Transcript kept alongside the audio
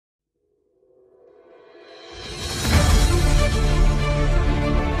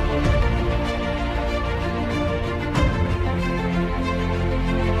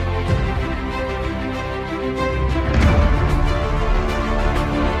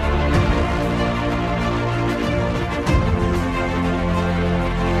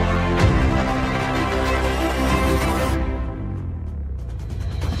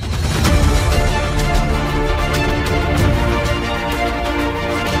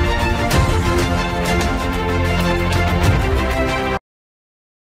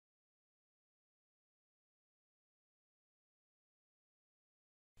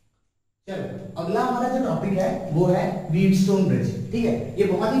चलो अगला हमारा जो टॉपिक है वो है व्हीटस्टोन ब्रिज। ठीक है, ये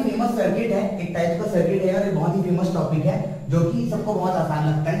बहुत ही फेमस सर्किट है, एक टाइप का सर्किट है और ये बहुत ही फेमस टॉपिक है जो कि सबको बहुत आसान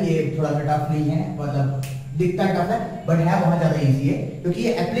लगता है। ये थोड़ा सा टफ नहीं है, मतलब दिखता टफ है बट है बहुत ज्यादा इजी है, क्योंकि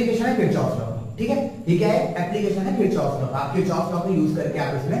ये एप्लीकेशन है किरचॉफ्स लॉ। ठीक है, ये क्या है? एप्लीकेशन है किरचॉफ्स लॉ। आप किरचॉफ्स लॉ को यूज करके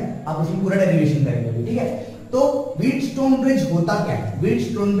आप इसमें पूरा डेरिवेशन करेंगे। ठीक है, तो व्हीटस्टोन ब्रिज होता क्या है?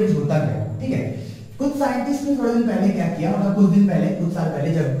 व्हीटस्टोन ब्रिज होता क्या है? ठीक है, कुछ साइंटिस्ट ने थोड़े दिन पहले क्या किया, मतलब कुछ दिन पहले, कुछ साल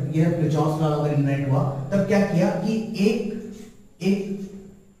पहले जब ये किरचॉफ्स लॉ अगर इन्वेंट हुआ तब क्या किया कि एक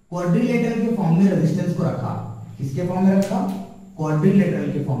क्वाड्रिलेटरल के फॉर्म में रेजिस्टेंस को रखा। किसके फॉर्म में रखा?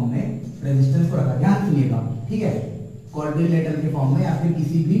 क्वाड्रिलेटरल के फॉर्म में रेजिस्टेंस को रखा। ध्यान सुनिएगा, ठीक है, क्वाड्रिलेटरल के फॉर्म में या फिर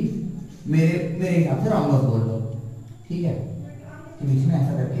किसी भी मेरे हिसाब से रोम्बस बोल दो। ठीक है, तो बीच में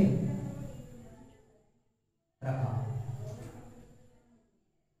ऐसा करके रखा।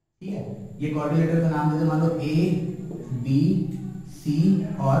 ठीक है, ये क्वाड्रिलेटरल का नाम दे दो, मान लो ए बी सी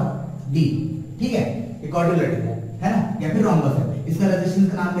और डी। ठीक है, ये क्वाड्रिलेटरल है ना, या फिर रोम्बस है। इसका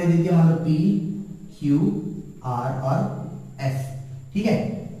रेजिस्टेंस का नाम दे दीजिए, मान लो पी क्यू आर और एस। ठीक है,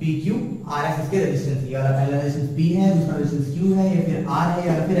 पी क्यू आर एस इसके रेजिस्टेंस, ये वाला पहला रेजिस्टेंस पी है, दूसरा रेजिस्टेंस क्यू है, या फिर आर है,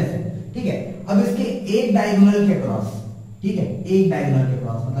 या फिर एस है। ठीक है, अब इसके एक डायगोनल के क्रॉस, ठीक है, एक डायगोनल के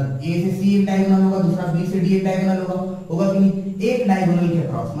क्रॉस, मतलब ए से सी एक डायगोनल होगा, दूसरा बी से डी एक डायगोनल होगा कि नहीं? एक डायगोनल के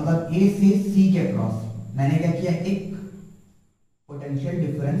क्रॉस, मतलब ए से सी के क्रॉस मैंने क्या किया? एक पोटेंशियल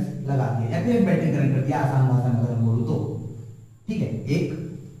डिफरेंस लगा दिया, या फिर एक बैटरी कनेक्ट कर दिया, आसान भाषा में अगर बोलूं तो। ठीक है, एक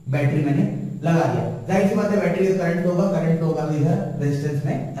बैटरी मैंने लगा दिया। जाहिर सी बात है, बैटरी का करंट होगा तो इधर रेजिस्टेंस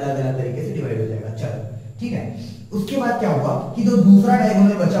में अलग अलग तरीके से डिवाइड हो जाएगा। चलो ठीक है, उसके बाद क्या हुआ कि जो दूसरा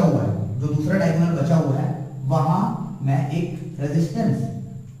डायगोनल बचा हुआ है, वहां मैं एक रेजिस्टेंस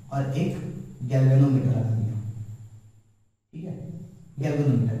और एक गैल्वेनोमीटर लगा दिया। ठीक है,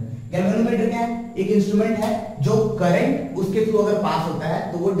 गैल्वेनोमीटर क्या है? एक इंस्ट्रूमेंट है जो करंट उसके थ्रू अगर पास होता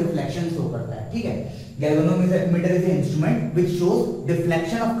है तो वो डिफ्लेक्शन शो करता है। ठीक है, galvanometer is an instrument which shows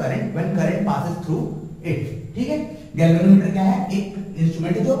deflection of current when current passes through it. ठीक है, गैल्वेनोमीटर क्या है? एक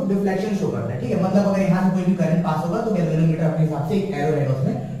इंस्ट्रूमेंट है जो डिफ्लेक्शन शो करता है। ठीक है, मतलब अगर यहां से कोई भी करंट पास होगा तो गैल्वेनोमीटर अपने हिसाब से एक एरो रहेगा,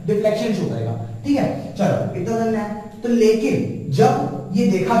 उसमें डिफ्लेक्शन शो करेगा। ठीक है, चलो इतना समझना है। तो लेकिन जब ये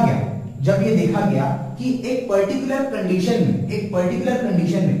देखा गया कि एक पर्टिकुलर कंडीशन में इस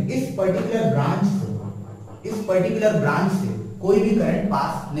पर्टिकुलर ब्रांच से कोई भी करंट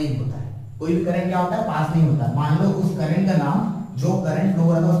पास नहीं होता है। कोई भी करंट क्या होता है? पास नहीं होता है। मान लो उस करंट का नाम, जो करंट फ्लो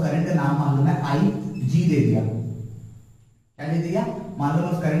हो रहा था उस करंट का नाम मान लो मैं आई जी दे दिया। क्या दे दिया? मान लो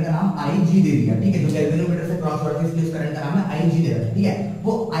उस करंट का नाम आई जी दे दिया। ठीक है, जो गैल्वेनोमीटर से क्रॉस हो रहा था इसलिए उस करंट का नाम है आई जी दे रहा था। ठीक है,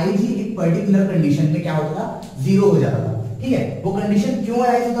 वो आई जी एक पर्टिकुलर कंडीशन में क्या होता था? जीरो हो जाता था। ठीक है, वो कंडीशन क्यों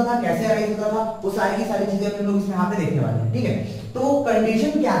अराइज होता था, कैसे अराइज होता था, वो सारी की सारी चीजें हम लोग इसमें यहाँ पे देखने वाले हैं। ठीक है, तो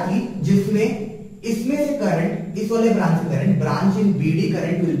कंडीशन क्या थी जिसमें इसमें से करंट, इस वाले ब्रांच से current, branch in BD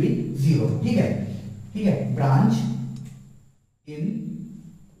current will be zero. ठीक है, branch in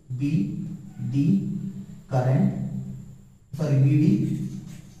BD current, sorry BD,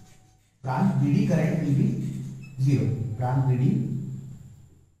 branch BD current will be zero. Branch BD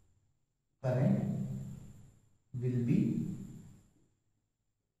current will be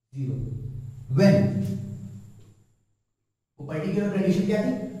zero when, वो पर्टिकुलर कंडीशन क्या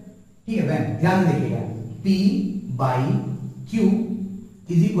थी? ठीक है, when, ध्यान देखिएगा, P by Q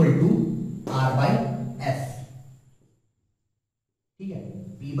is equal to R by S। ठीक है,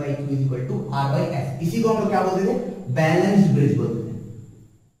 P by Q is equal to R by S। इसी को हम लोग क्या बोलते थे? बैलेंस्ड ब्रिज बोलते थे।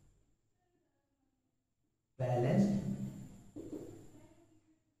 Balanced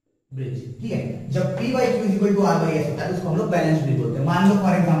bridge. ठीक है, जब P by Q is equal to R by S होता है तो उसको हम लोग बैलेंस्ड ब्रिज बोलते हैं। मान लो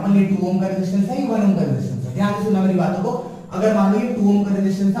फॉर एग्जांपल ये 2 ओम का रेजिस्टेंस है, ये 1 ओम का रेजिस्टेंस है। ध्यान से सुनना मेरी बातों को। अगर मान लो ये 2 ओम का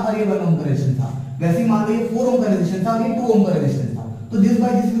रेजिस्टेंस था और ये 1 ओम का रेजिस्टेंस था, वैसे ही मान लो ये 4 ओम का रेजिस्टेंस था और ये 2 ओम का रेजिस्टेंस था, तो this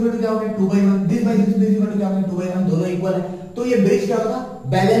by this equal to क्या होगा? 2 by 1। This by this equal to क्या होगा? 2 by 1, दोनों इक्वल है। तो ये ब्रिज क्या होता?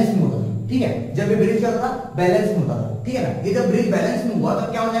 बैलेंस में होता था। ठीक है, जब ये ब्रिज क्या होता? बैलेंस में होता था। ठीक है ना, ये जब ब्रिज बैलेंस में हुआ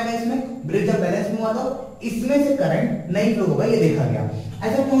तब क्या हो जाएगा? इसमें ब्रिज जब बैलेंस में हुआ तो इसमें से करंट नहीं फ्लो होगा, ये देखा गया।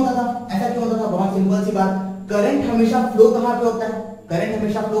 ऐसा क्यों होता था? बहुत सिंपल सी बात, करंट हमेशा फ्लो कहां पे होता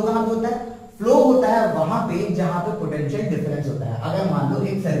है? फ्लो होता है वहां पे जहां पे पोटेंशियल डिफरेंस होता है। अगर मान लो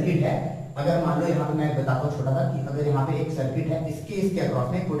एक सर्किट है, यहाँ पे मैं बताता हूं छोटा सा कि अगर यहाँ पे एक सर्किट है, इसके अक्रॉस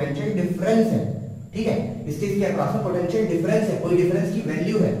में पोटेंशियल डिफरेंस है। ठीक है, इसके अक्रॉस में पोटेंशियल डिफरेंस है, कोई डिफरेंस की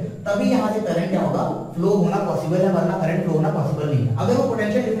वैल्यू है, तभी यहां से करंट क्या होगा? फ्लो होना पॉसिबल है, वरना करंट फ्लो होना पॉसिबल नहीं है। अगर वो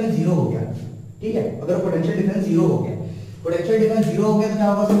पोटेंशियल डिफरेंस जीरो हो गया, ठीक है, अगर पोटेंशियल डिफरेंस जीरो हो गया तो क्या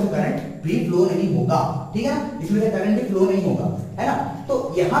होगा? उसमें करंट भी फ्लो नहीं होगा। ठीक है, इसमें से करंट भी फ्लो नहीं होगा, है ना। तो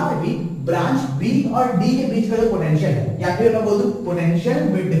यहां पे भी ब्रांच बी और डी के बीच का जो पोटेंशियल है, या फिर मैं बोल दूं potential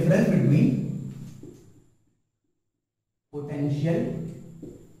with difference between potential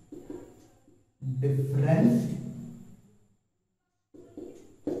difference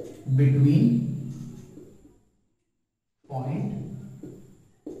between point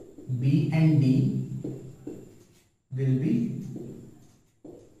B and D will be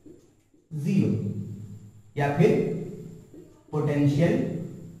 0, या फिर potential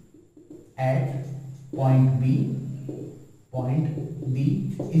at point B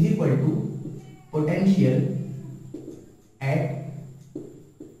is equal to potential at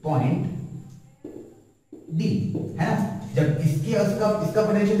point D, है ना। जब इसका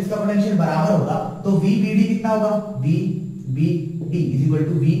पोटेंशियल बराबर होगा तो वी बी डी कितना होगा, we B D is equal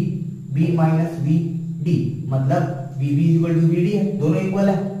to we B minus we D, मतलब we B is equal to we D है, दोनों इक्वल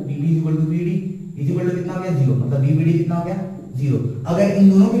है। We B is equal to we D is equal to कितना हो गया, 0, मतलब वी बी डी कितना हो गया, 0। अगर इन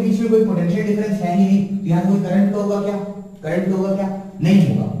दोनों के बीच में कोई पोटेंशियल डिफरेंस है ही नहीं तो यहां से कोई करंट फ्लो होगा क्या, करंट फ्लो होगा क्या, नहीं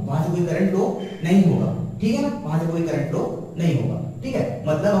होगा, वहां से कोई करंट फ्लो नहीं होगा, ठीक है ना, वहां से कोई करंट फ्लो नहीं होगा, ठीक है।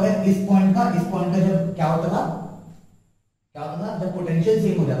 मतलब अगर इस पॉइंट का जब क्या होता था, जब पोटेंशियल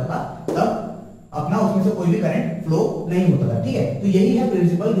सेम हो जाता था तब अपना उसमें से कोई भी करंट फ्लो नहीं होता था, ठीक है। तो यही है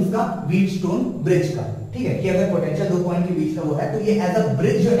प्रिंसिपल इसका व्हीटस्टोन ब्रिज का, ठीक है, कि अगर पोटेंशियल दो पॉइंट के बीच का वो है तो ये एज अ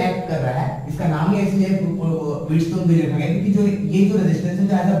ब्रिज जो एक्ट कर रहा है, इसका नाम ही इसलिए व्हीटस्टोन ब्रिज रखा गया क्योंकि जो रेजिस्टेंस है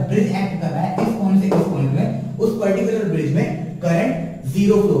जो एज अ ब्रिज एक्ट कर रहा है इस पॉइंट से इस पॉइंट में, उस पर्टिकुलर ब्रिज में करंट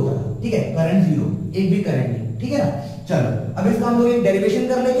 0 फ्लो होता था, ठीक है, करंट 0, एक भी करंट नहीं, ठीक है ना। चलो अब इसका हम लोग एक डेरिवेशन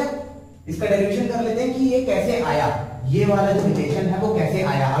कर ले, क्या इसका डेरिवेशन कर लेते हैं कि ये कैसे आया, ये वाला जो रिलेशन है वो कैसे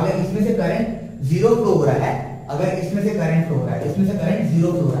आया। अगर इसमें से करंट 0 फ्लो हो रहा है, अगर इसमें से करंट फ्लो हो रहा है, इसमें से करंट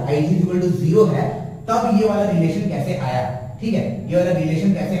 0 फ्लो हो रहा है, IG इक्वल टू 0 है, तब ये वाला रिलेशन कैसे आया, ठीक है, ये वाला रिलेशन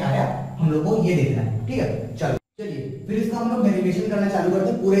कैसे आया हम लोग को ये देखना है, ठीक है। चलिए फिर इसका हम लोग डेरिवेशन करना चालू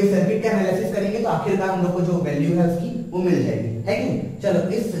करते हैं, पूरे सर्किट का एनालिसिस करेंगे तो आखिरकार हम लोग को जो वैल्यू है उसकी वो मिल जाएगी, है कि नहीं। चलो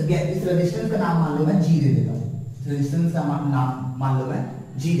इस रेजिस्टेंस का नाम मान लो मैं G दे देता हूँ, रेजिस्टेंस का नाम मान लो मैं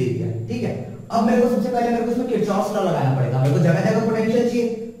G दे दिया, ठीक है। अब मेरे को सबसे पहले मेरे को इसमें किरचॉफ्स लॉ लगाना पड़ेगा, मेरे को जगह जगह पोटेंशियल चाहिए,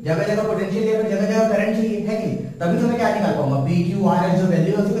 जगह जगह पोटेंशियल या फिर जगह जगह करंट चाहिए, है कि नहीं, तभी तो मैं क्या निकाल पाऊंगा, P Q R S जो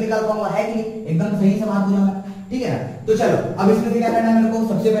वैल्यू है उसी को निकाल पाऊंगा, है कि नहीं, एकदम सही से बात बोला मैं, ठीक है ना। तो चलो अब इसमें से क्या करना है मेरे को,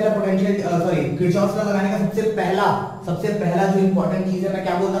 सबसे पहला पोटेंशियल किरचॉफ्स लॉ लगाने का सबसे पहला जो इंपॉर्टेंट चीज है, मैं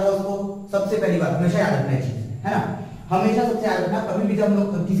क्या बोलता था उसको, सबसे पहली बात हमेशा याद रखना है चीज, है ना, हमेशा सबसे याद रखना, कभी भी जब हम लोग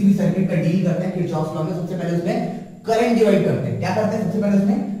किसी भी सर्किट का डील करते हैं किरचॉफ्स लॉ में सबसे पहले उसमें करंट डिवाइड करते हैं, क्या करते हैं, सबसे पहले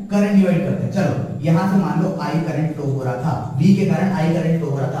उसमें करंट डिवाइड करते हैं। चलो यहां से मान लो I करंट फ्लो हो रहा था, V के कारण I करंट फ्लो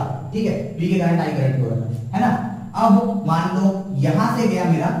हो रहा था, ठीक है, V के कारण I करंट फ्लो हो रहा था, है ना। अब मान लो यहां से गया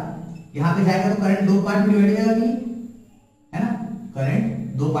मेरा, यहां पे जाएगा तो करंट दो पार्ट में डिवाइड हो जाएगा, है ना, करंट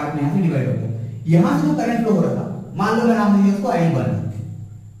दो पार्ट में यहां से डिवाइड हो गया। यहां से जो करंट फ्लो हो रहा था मान लो मैं नाम दे दिया उसको I1,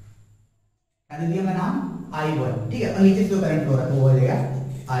 क्या दे दिया मैं नाम I1, ठीक है, और नीचे से जो करंट फ्लो हो रहा था वो हो जाएगा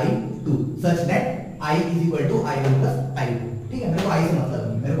I2 such that I is equal to I1 plus I2, ठीक है। मेरे को I से मतलब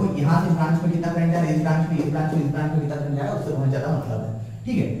नहीं, मेरे को यहां से ब्रांच में कितना करंट जा रहा है, इस ब्रांच में, इस ब्रांच में, इस ब्रांच में कितना करंट जा रहा है उससे बहुत ज्यादा मतलब है,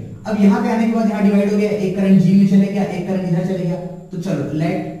 ठीक है। अब यहां पे आने के बाद यहां डिवाइड हो गया, एक करंट G में चले गया, एक करंट इधर चले गया, तो चलो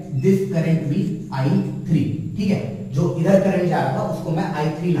let this current B I3, ठीक है, जो इधर करंट जा रहा था उसको मैं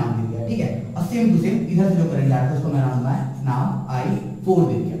I3 नाम दे दिया, ठीक है, और सेम टू सेम इधर से जो करंट जा रहा था उसको मैं नाम I4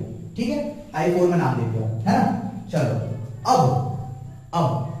 दे दिया, ठीक है, I4 में नाम दे दिया, है ना। चलो अब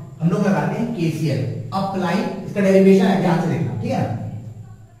हम लोग लगाते हैं KCL, अप्लाई, इसका डेरिवेशन है ध्यान से देखना, ठीक है,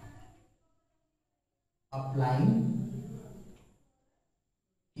 applying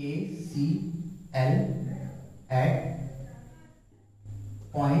KCL eight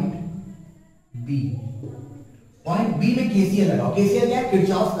point B में KCL लगाओ। KCL क्या है,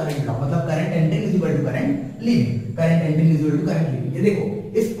 किरचॉफ्स करंट लॉ, मतलब current entering is equal to current leaving, current entering is equal to current leaving. ये देखो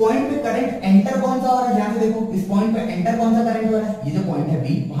इस पॉइंट पे करंट एंटर कौन सा हो रहा है, ध्यान से देखो, इस पॉइंट पे एंटर कौन सा करंट हो रहा है, ये जो पॉइंट है B,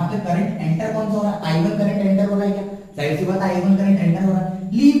 वहां पे करंट एंटर कौन सा हो रहा है, I1 करंट एंटर हो रहा है, क्या जाहिर सी बात है I1 करंट एंटर हो रहा है।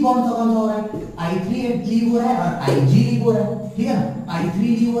 लीव कौन सा हो रहा है, I3 लीव हो रहा है और IG लीव हो रहा है, ठीक है ना,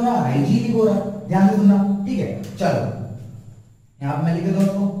 I3 लीव हो रहा है और IG लीव हो रहा है, ध्यान से सुनना, ठीक है। चलो यहां पे मैं लिख देता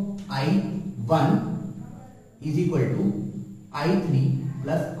हूं I1 is equal to I3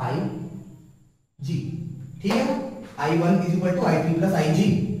 plus IG, ठीक है, I1 is equal to I3 plus IG,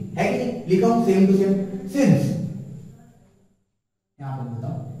 है कि नहीं, लिखा हूं सेम टू सेम, सिंस यहां पर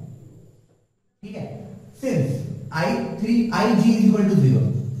बताओ, ठीक है, since IG is equal to 0,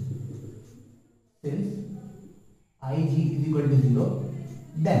 since IG is equal to 0,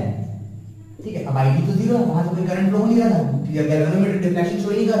 then ठीक है, अब IG तो 0 है, वहां से कोई करंट फ्लो नहीं कर रहा है, गैल्वेनोमीटर डिफ्लेक्शन शो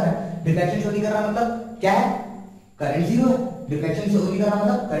नहीं कर रहा है, डिफ्लेक्शन शो नहीं कर रहा मतलब क्या है, करंट 0 है, डिफ्लेक्शन शो नहीं कर रहा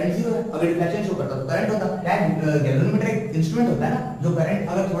मतलब करंट 0 है। अगर डिफ्लेक्शन शो करता तो करंट होता, क्या गैल्वेनोमीटर एक इंस्ट्रूमेंट होता है ना, जो करंट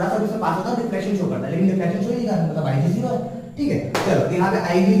अगर थोड़ा सा उससे पास होता है डिफ्लेक्शन शो करता है, लेकिन डिफ्लेक्शन शो नहीं कर रहा मतलब IG 0 है, ठीक है। चलो तो यहाँ पे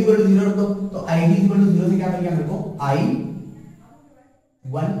IG इज इक्वल टू 0 रख दो, तो IG इज इक्वल टू 0 से क्या मिल गया मेरे को,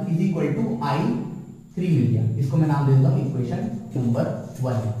 I1 is equal to I 3 मिल गया। इसको मैं नाम दे देता हूँ इक्वेशन नंबर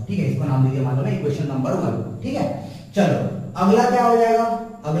 1। ठीक है, इसको नाम दे दिया मान लो मैं इक्वेशन नंबर 1। ठीक है, चलो अगला क्या हो जाएगा,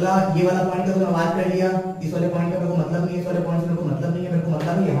 अगला ये वाला पॉइंट का तो मैं बात कर लिया, इस वाले पॉइंट का मेरे को मतलब नहीं है, इस वाले पॉइंट से मेरे को मतलब नहीं है, मेरे को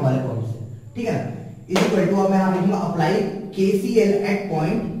मतलब है यहाँ वाले पॉइंट से। ठीक है, इज इक्वल टू, अब मैं यहां लिखूंगा apply KCL eight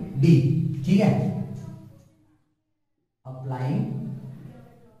point D. ठीक है, apply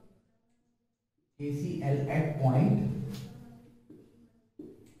KCL eight point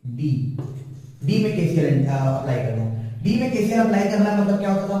D. D में केसीएल अप्लाई करना है। डी में केसीएल अप्लाई करना मतलब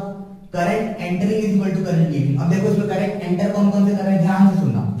क्या होता था, current entering is equal to current leaving. अब देखो इसमें करंट एंटर कौन कौन से कर रहे हैं, ध्यान से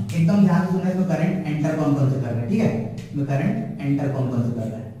सुनना, एकदम ध्यान से सुनना, इसमें करंट एंटर कौन कौन से कर रहे हैं। ठीक है, इसमें करंट एंटर कौन कौन से कर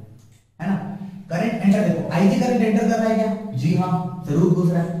रहे हैं, है ना। करंट एंटर देखो, आईजी करंट एंटर कर रहा है क्या, जी हाँ जरूर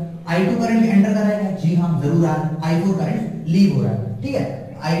घुस रहा है। I2 करंट एंटर कर रहा है क्या, जी हाँ जरूर आ रहा है। I4 करंट लीव हो रहा है। ठीक है,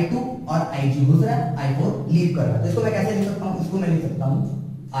 I2 और IG घुस रहा है, I4 लीव कर रहा है। तो इसको मैं कैसे लिख सकता हूं, इसको मैं लिख सकता हूं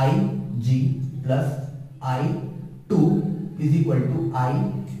IG plus I2 is equal to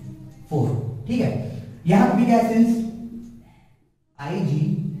I4। ठीक है, यहां पर भी क्या है, since IG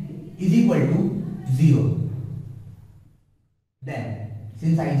is equal to 0 then,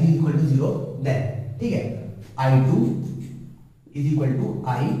 since IG is equal to 0 then, ठीक है, I2 is equal to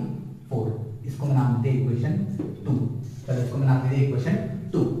I4। इसको मैं नाम देते इक्वेशन 2। चलो इसको मैं नाम देते इक्वेशन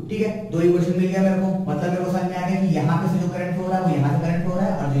 2। ठीक है, दो इक्वेशन मिल गया मेरे को, मतलब मेरे को समझ में आ गया कि यहाँ पे से जो करंट फ्लो हो रहा है वो यहाँ से करंट फ्लो हो रहा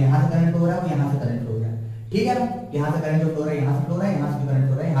है, और जो यहाँ से करंट फ्लो हो रहा है वो यहाँ से करंट फ्लो हो रहा है। ठीक है ना, यहाँ से करंट जो फ्लो हो रहा है यहाँ से फ्लो हो रहा है, यहाँ से करंट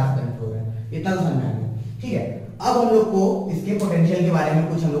फ्लो हो रहा है यहाँ से करंट फ्लो हो रहा है, इतना तो समझ में आ गया। ठीक है, अब हम लोग को इसके पोटेंशियल के बारे में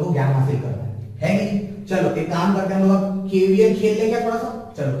कुछ हम लोग को ज्ञान हासिल करना है कि नहीं। चलो एक काम करते हैं हम लोग, केवीएल खेल ले क्या थोड़ा सा,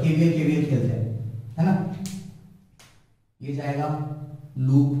 चलो केवीएल खेलते हैं, है ना। ये जाएगा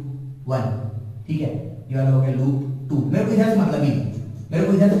लूप 1। ठीक है, ये वाला हो गया लूप 2। मेरे को इधर से मतलब ही नहीं, मेरे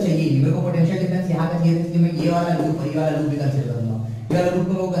को इधर से चाहिए ही, मेरे को पोटेंशियल डिफरेंस यहाँ का चाहिए, इसलिए मैं ये वाला लूप और ये वाला लूप भी कंसीडर करूंगा। ये वाला लूप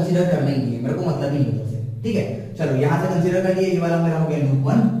को कंसीडर करना ही नहीं है, मेरे को मतलब ही नहीं है उससे। ठीक है, चलो यहाँ से कंसीडर कर लिए, ये वाला मेरा हो गया लूप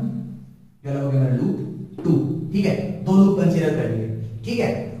 1, ये वाला हो गया मेरा लूप 2। ठीक है, दो लूप कंसीडर कर लिए। ठीक है,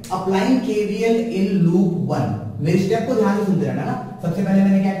 अप्लाइंग केवीएल इन लूप 1, मेरे स्टेप को ध्यान से सुनते रहना ना। सबसे पहले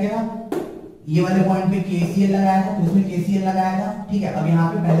मैंने क्या किया था, ये वाले पॉइंट पे केसीएल लगाया था, इसमें केसीएल लगाया था। ठीक है, अब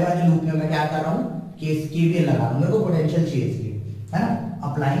यहाँ पे पहले वाले लूप में मैं क्या कर रहा हूँ, केवीएल लगा रहा हूँ, मेरे को पोटेंशियल चाहिए इसलिए, है ना।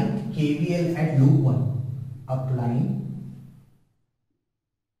 Applying KVL eight loop 1, applying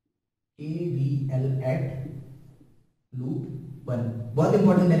KVL eight loop 1। बहुत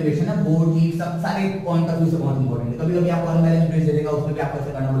इंपॉर्टेंट डेरिवेशन है, बोर्ड नीट सब सारे पॉइंट ऑफ व्यू से बहुत इंपॉर्टेंट है। कभी कभी आपको अनबैलेंस ब्रिज दे देगा, उसमें भी आपको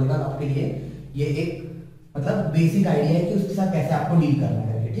ऐसे करना पड़ेगा, आपके लिए ये एक मतलब बेसिक आइडिया है कि उसके साथ कैसे आपको डील करना है।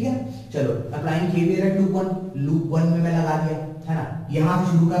 ठीक है, चलो applying KVL eight loop 1, loop 1 में मैं लगा दिया, है ना। यहां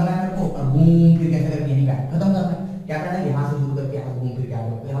से शुरू करना है मेरे को, और घूम फिर कैसे करके यहीं पे खत्म करना है। क्या करना है, यहां से शुरू करके यहां घूम फिर के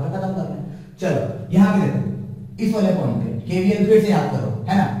आगे यहां पे खत्म करना है। चलो यहां पे देखो, इस वाले पॉइंट पे केवीएल फिर से याद करो,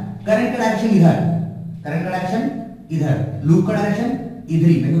 है ना। करंट का डायरेक्शन इधर, करंट का डायरेक्शन इधर, लूप का डायरेक्शन इधर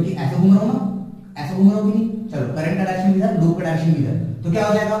ही, मैं क्योंकि ऐसे घूम रहा हूं ना, ऐसे घूम रहा हूं कि नहीं। चलो करंट का डायरेक्शन इधर, लूप का डायरेक्शन इधर, तो क्या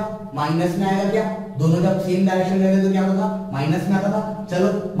हो जाएगा, माइनस में आएगा। क्या, दोनों जब सेम डायरेक्शन में रहते तो क्या होगा, माइनस में आता था। चलो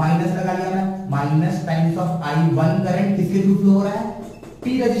माइनस लगा लिया मैं, minus times of I1 current किसके थ्रू फ्लो हो रहा है, P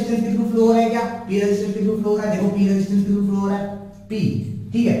रेजिस्टेंस के थ्रू फ्लो हो रहा है। क्या, P रेजिस्टेंस के थ्रू फ्लो हो रहा है, देखो P रेजिस्टेंस के थ्रू फ्लो हो रहा है P।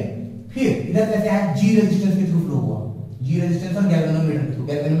 ठीक है, फिर इधर कैसे आया, G रेजिस्टेंस के थ्रू फ्लो हुआ, G रेजिस्टेंस और गैल्वेनोमीटर के थ्रू।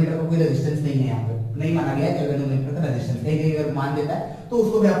 गैल्वेनोमीटर का कोई रेजिस्टेंस नहीं है, यहाँ पे नहीं माना गया गैल्वेनोमीटर का रेजिस्टेंस, कहीं अगर मान देता है तो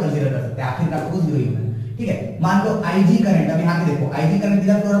उसको भी आप कंसीडर कर सकते हैं, आखिरकार आपको 0 ही होना है। ठीक है, मान लो IG करंट, अब यहाँ पे देखो IG करंट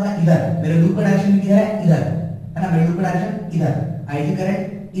किधर फ्लो हो रहा था, इधर, मेरे लूप का डायरेक्शन किधर है, इधर, है ना, मेरे लूप का डायरेक्शन इधर, IG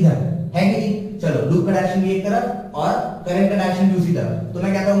करंट इधर है कि नहीं। चलो लूप का डायरेक्शन भी एक तरफ और करंट का डायरेक्शन भी उसी तरफ, तो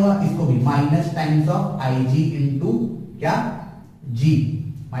मैं क्या करूंगा, इसको भी minus times of IG into क्या, G,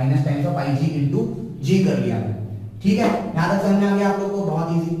 minus times of IG into G कर लिया मैंने। ठीक है, यहां तक समझ में आ गया आप लोगों को, बहुत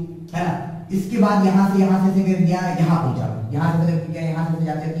इजी है ना। इसके बाद यहां से कर दिया, यहां पहुंचा, यहां से कर दिया, यहां से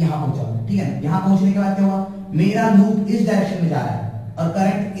जाते यहां पहुंचा। ठीक है, यहां पहुंचने के बाद क्या हुआ, मेरा लूप इस डायरेक्शन में जा रहा है और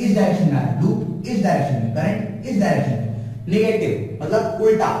करंट इस डायरेक्शन में आ रहा है, लूप इस डायरेक्शन में, करंट इस डायरेक्शन में। नेगेटिव मतलब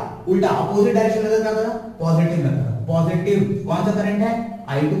उल्टा, उल्टा अपोजिट डायरेक्शन में क्या होगा, पॉजिटिव में। पॉजिटिव कौन सा करंट है,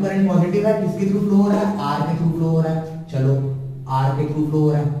 I2 करंट पॉजिटिव है, किसके थ्रू फ्लो हो रहा है, R के थ्रू फ्लो हो रहा है। चलो R के थ्रू फ्लो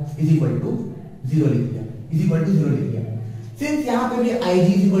हो रहा है, इज इक्वल टू 0 लिख दिया, इज इक्वल टू 0 लिख दिया। सिंस यहां पे भी IG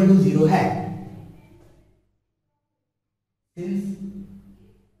इज इक्वल टू 0 है, since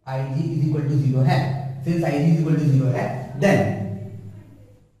IG is equal to 0 है, since IG is equal to 0 है, देन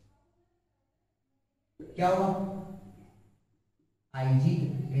क्या होगा, IG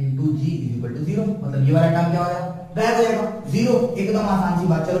into G is equal to 0, मतलब ये वाला टर्म क्या हो जाएगा, गायब हो जाएगा, 0। एकदम आसान सी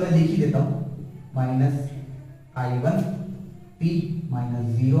बात, चलो मैं लिख ही देता हूं, minus I1 P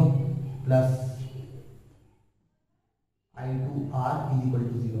minus 0 plus I2R is equal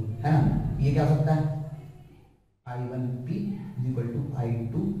to 0, है ना। ये क्या हो सकता है, I1P is equal to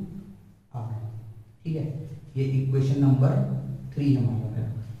I2R। ठीक है, ये इक्वेशन नंबर 3 है हमारा।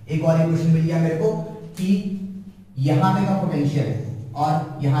 एक और इक्वेशन मिल गया मेरे को कि यहां पे का पोटेंशियल और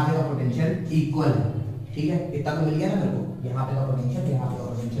यहां पे का पोटेंशियल इक्वल है। ठीक है, इतना तो मिल गया ना मेरे को, यहाँ पे का पोटेंशियल यहाँ पे का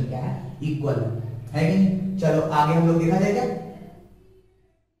पोटेंशियल क्या है, इक्वल है कि नहीं। चलो आगे हम लोग देखा जाएगा,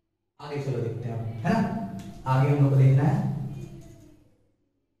 आगे चलो देखते हैं, है ना, आगे हम लोग को देखना है।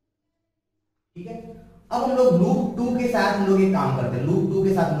 ठीक है, अब हम लोग लूप 2 के साथ हम लोग एक काम करते हैं, लूप 2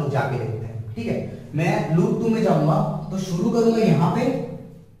 के साथ हम लोग जाके देखते हैं। ठीक है, मैं लूप 2 में जाऊंगा तो शुरू करूंगा यहाँ पे,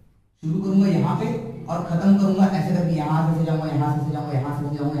 और खत्म करूंगा ऐसे करके, यहां से जाऊंगा, यहां से जाऊंगा, यहां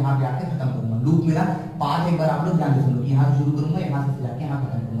से जाऊंगा, यहां पे आके खत्म करूंगा। लूप मेरा पाथ एक बार आप लोग ध्यान से सुनो कि यहां से शुरू करूंगा, यहां से जाके यहां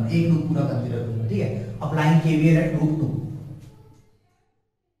खत्म करूंगा, एक लूप पूरा कंसीडर करूंगा। ठीक है, applying KVL eight loop 2,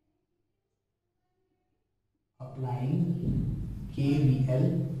 applying KVL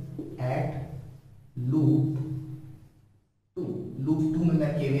eight loop 2। Loop 2 में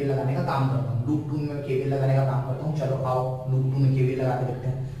मैं केवीएल लगाने का काम करता हूं, लूप 2 में मैं केवीएल लगाने का काम करता हूं। चलो आओ लूप 2 में केवीएल लगा के देखते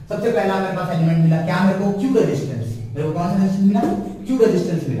हैं। सबसे पहला मेरे पास एलिमेंट मिला, क्या मेरे को, क्यू रेजिस्टेंस। मेरे को कौन सा रेजिस्टेंस मिला, क्यू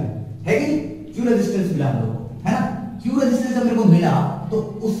रेजिस्टेंस मिला, है कि क्यू रेजिस्टेंस मिला हम लोग को, है ना। क्यू रेजिस्टेंस जब मेरे को मिला तो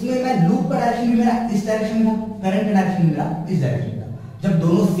उसमें मैं लूप का डायरेक्शन भी मेरा इस डायरेक्शन में था, करंट का डायरेक्शन मेरा इस डायरेक्शन में था। जब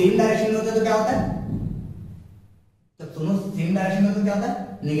दोनों सेम डायरेक्शन में होते हैं तो क्या होता है, जब दोनों सेम डायरेक्शन में होते तो क्या होता है,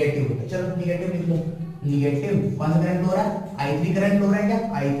 नेगेटिव होता है। चलो नेगेटिव लिख लो, नेगेटिव कौन सा करंट हो रहा है, I3 करंट हो रहा है क्या,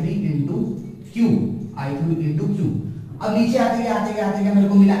 I3 into Q, I3 into Q. अब नीचे आते गए मेरे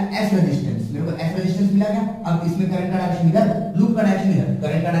को मिला S रेजिस्टेंस, मेरे को S रेजिस्टेंस मिला क्या। अब इसमें करंट का डायरेक्शन इधर, लूप का डायरेक्शन इधर,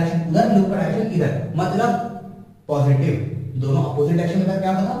 करंट का डायरेक्शन उधर, लूप का डायरेक्शन इधर, मतलब पॉजिटिव। दोनों अपोजिट डायरेक्शन में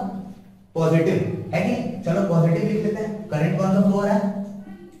क्या होगा, पॉजिटिव, है कि। चलो पॉजिटिव लिख लेते हैं। करंट कौन सा फ्लो हो रहा है,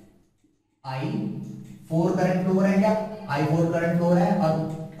 I4 करंट फ्लो हो रहा है क्या, I4 करंट फ्लो हो रहा है।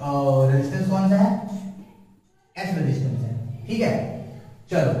 और रेजिस्टेंस कौन सा है, S रेजिस्टेंस है। ठीक है,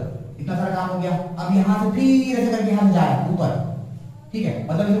 चलो इतना सारा काम हो गया। अब यहां से फिर ऐसे करके यहां जाए ऊपर, ठीक है,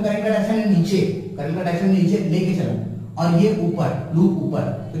 मतलब इसमें करंट का डायरेक्शन है नीचे, करंट का डायरेक्शन नीचे लेके चला, और ये ऊपर, लूप ऊपर,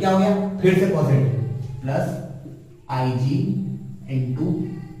 तो क्या हो गया, फिर से positive, plus IG into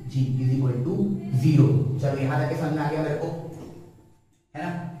G is equal to 0। चलो यहां तक समझ में आ गया मेरे को, है ना,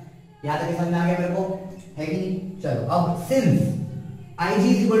 यहां तक समझ में आ गया मेरे को, है कि नहीं। चलो अब since IG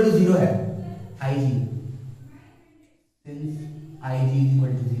is equal to 0 है, IG since IG is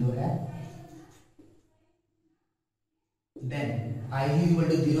equal to 0 है, then IG is equal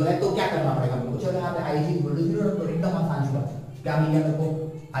to 0 है, तो क्या करना पड़ेगा मेरे को। चलो यहाँ पे IG is equal to 0 तो एकदम आसान सी बात, क्या मिल गया मेरे को,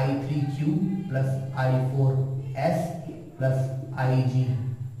 I3Q plus I4S plus IG,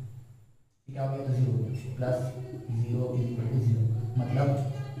 क्या हो गया, तो 0 प्लस 0 is equal to 0, मतलब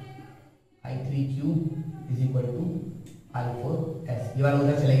I3Q is equal to I4S। ये वाला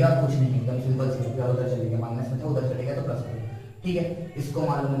उधर चलेगा, कुछ नहीं, एकदम सिंपल सी, उधर चलेगा, माइनस में था उधर चलेगा तो प्लस करेगा। ठीक है, इसको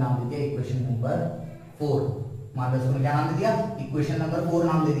मान लो मैं नाम दे दिया इक्वेशन नंबर 4, मान लो इसको मैं क्या नाम दे दिया, इक्वेशन नंबर 4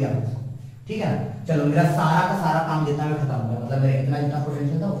 नाम दे दिया। ठीक है ना, चलो मेरा सारा का सारा काम जितना भी खत्म हो गया, मतलब मेरा इतना जितना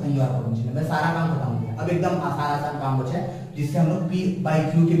पोटेंशियल था उतना ही वाला पोटेंशियल है, मेरा सारा काम खत्म हो गया। अब एकदम आसान काम बचा है जिससे हम लोग P बाई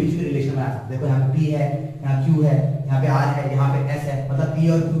Q के बीच में रिलेशन में आ सकते हैं। देखो यहाँ P है, यहाँ Q है, यहाँ पे R है, यहाँ पे S है, मतलब P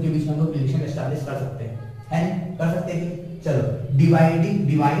और Q के बीच में हम लोग रिलेशन एस्टैब्लिश कर सकते हैं, है कर सकते हैं। चलो डिवाइड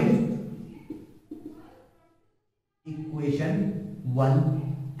इक्वेशन 1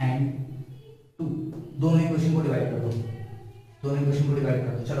 एंड 2, दोनों इक्वेशन को डिवाइड कर दो, दोनों इक्वेशन को डिवाइड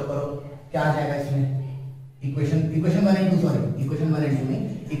कर दो। चलो करो, क्या आ जाएगा इसमें, equation 1 and 2, sorry equation 1 and 2 में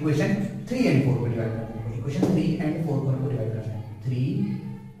इक्वेशन 3 एंड 4 को डिवाइड कर दो। इक्वेशन 3 एंड 4 को डिवाइड करना है, 3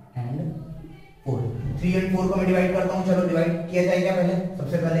 एंड 4 को मैं डिवाइड करता हूं। चलो डिवाइड किया जाएगा पहले,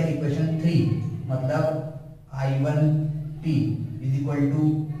 सबसे पहले इक्वेशन 3 मतलब I1P is equal to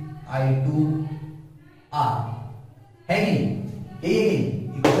I2R, है कि नहीं, यही है कि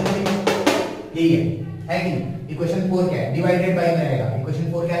इक्वेशन 3 यही है कि नहीं। इक्वेशन 4 क्या है, डिवाइडेड बाय में रहेगा, इक्वेशन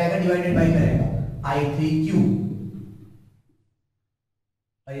 4 क्या रहेगा, डिवाइडेड बाय में रहेगा, I3Q,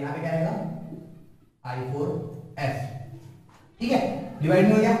 और यहां पे क्या रहेगा, I4S। ठीक है, डिवाइड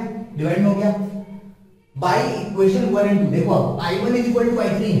में हो गया, डिवाइड में हो गया बाय इक्वेशन 1 एंड 2। देखो अब I1 is equal to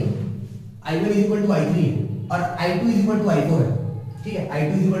I3 है, I1 is equal to I3 है, और I2 is equal to I4 है। ठीक है,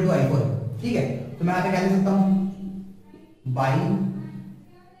 I2 is equal to I4 है। ठीक है, तो मैं यहां पे क्या लिख सकता हूं, by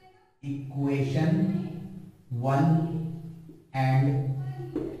equation 1 and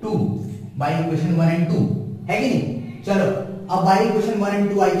 2, by equation 1 and 2, है कि नहीं। चलो अब by equation 1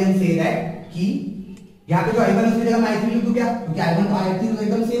 and 2 I can say that कि यहाँ पे जो I1 है उसकी जगह मैं I3 लिख दूं क्या, क्योंकि I1 तो I3 तो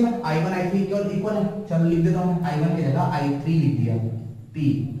एकदम सेम है, I1 I3 इक्वल है। चलो लिख देता हूं, I1 की जगह I3 लिख दिया, P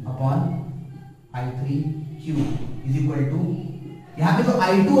upon I3Q is equal to, यहाँ पे जो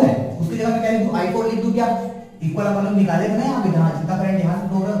I2 है उसकी जगह मैं क्या लिख दूं, I4 लिख दूं क्या, इक्वल अपन लोग निकाले थे ना यहाँ पे, जहां जितना करंट यहाँ से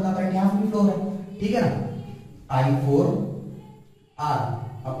फ्लो हो रहा है उतना करंट यहाँ से भी फ्लो हो रहा है, ठीक है ना। I4R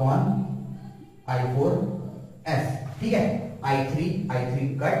अपॉन I4S, ठीक है। I3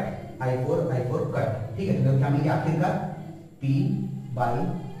 कट, I4 कट, ठीक है। तो क्या मिलेगा आखिरकार P by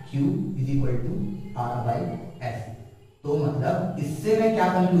Q is equal to R by S। तो मतलब इससे मैं क्या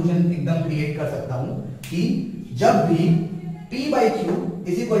कंक्लूजन एकदम क्रिएट कर सकता हूं कि जब भी P by Q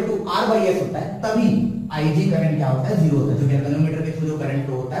is equal to R by S होता है तभी IG करंट क्या होता है, जीरो होता है। जो गैल्वेनोमीटर के थ्रू जो करंट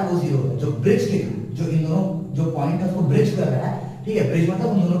फ्लो होता है वो जीरो होता है। जो ब्रिज के थ्रू, जो इन दोनों जो पॉइंट है उसको ब्रिज कर रहा है, ठीक है, ब्रिज मतलब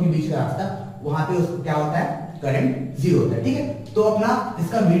उन दोनों के बीच का रास्ता, वहां पे उसको क्या होता है, करंट जीरो होता है, ठीक है। तो अपना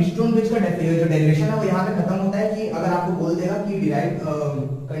इसका व्हीटस्टोन ब्रिज का जो डेरिवेशन है वो यहाँ पे खत्म होता है कि अगर आपको बोल देगा कि derive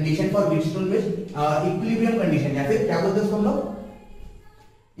condition for Wheatstone bridge equilibrium condition, या फिर क्या बोलते हैं उसको हम लोग,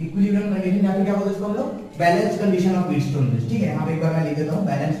 इक्विलिब्रियम कंडीशन, या फिर क्या बोलते हैं उसको हम लोग, balance condition of Wheatstone bridge, ठीक है। यहाँ पे एक बार मैं लिख देता हूँ,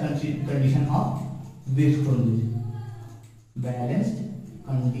 balance condition of Wheatstone bridge, balanced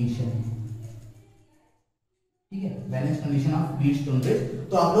condition, ठीक है, balance condition of Wheatstone bridge.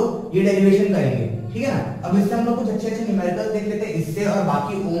 तो आप लोग ये डेरिवेशन करेंगे, ठीक है ना। अब इससे हम लोग कुछ अच्छे न्यूमेरिकल देख लेते हैं, इससे और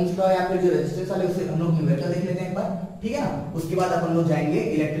बाकी ओम्स का या फिर जो रेजिस्टेंस वाले उससे हम लोग न्यूमेरिकल देख लेते हैं एक बार, ठीक है ना। उसके बाद अपन लोग जाएंगे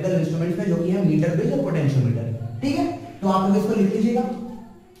इलेक्ट्रिकल इंस्ट्रूमेंट्स में, जो कि है मीटर ब्रिज और पोटेंशियोमीटर, ठीक है। तो आप लोग इसको लिख लीजिएगा।